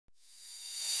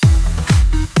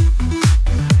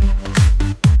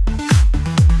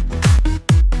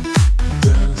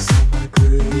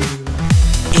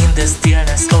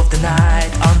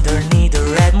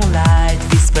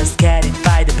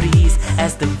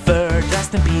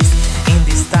rest in peace. In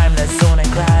this timeless zone I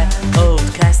cry,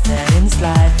 outcasted in this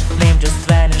life. Name just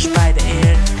vanished by the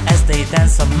air as they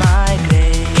dance on my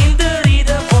grave. In the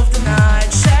rhythm of the night,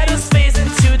 shadows phase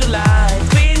into the light.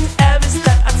 With every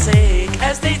step I take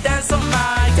as they dance on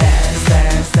my dance,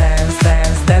 dance, dance,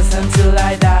 dance, dance until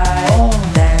I die.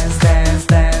 Dance, dance,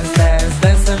 dance, dance,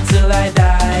 dance until I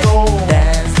die.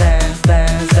 Dance, dance,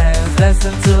 dance, dance, dance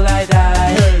until I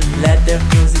die. Let the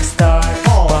music start,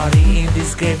 party in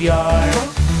this graveyard.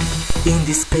 In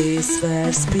this space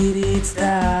where spirits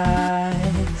die,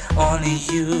 only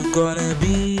you gonna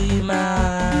be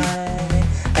mine.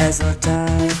 As our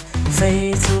time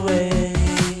fades away,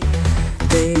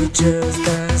 they just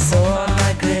dance on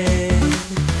my grave.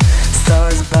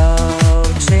 Stars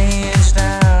above change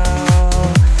now,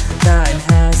 time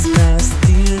has passed,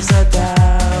 tears are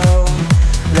down.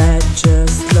 Let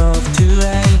just love to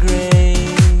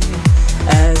engrave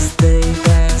as they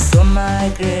dance on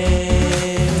my grave.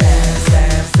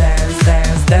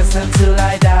 Dance until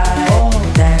I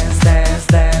die. Dance, dance,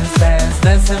 dance, dance,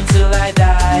 dance until I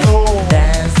die.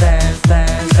 Dance, dance,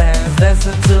 dance, dance, dance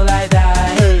until I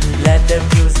die. Let the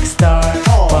music start,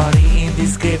 party in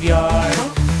this graveyard.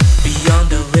 Beyond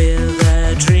the veil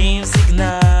where dreams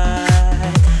ignite,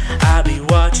 I'll be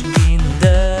watching in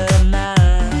the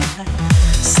night.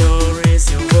 So raise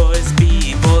your voice,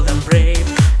 be bold and brave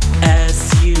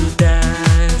as you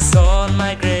dance on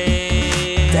my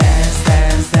grave. Dance,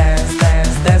 dance, dance,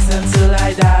 dance, dance until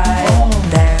I die.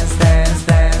 Dance, dance,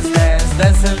 dance, dance,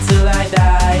 dance until I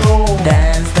die.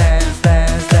 Dance, dance,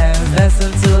 dance, dance, dance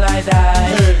until I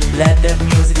die. Let the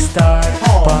music start,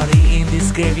 party in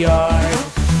this graveyard.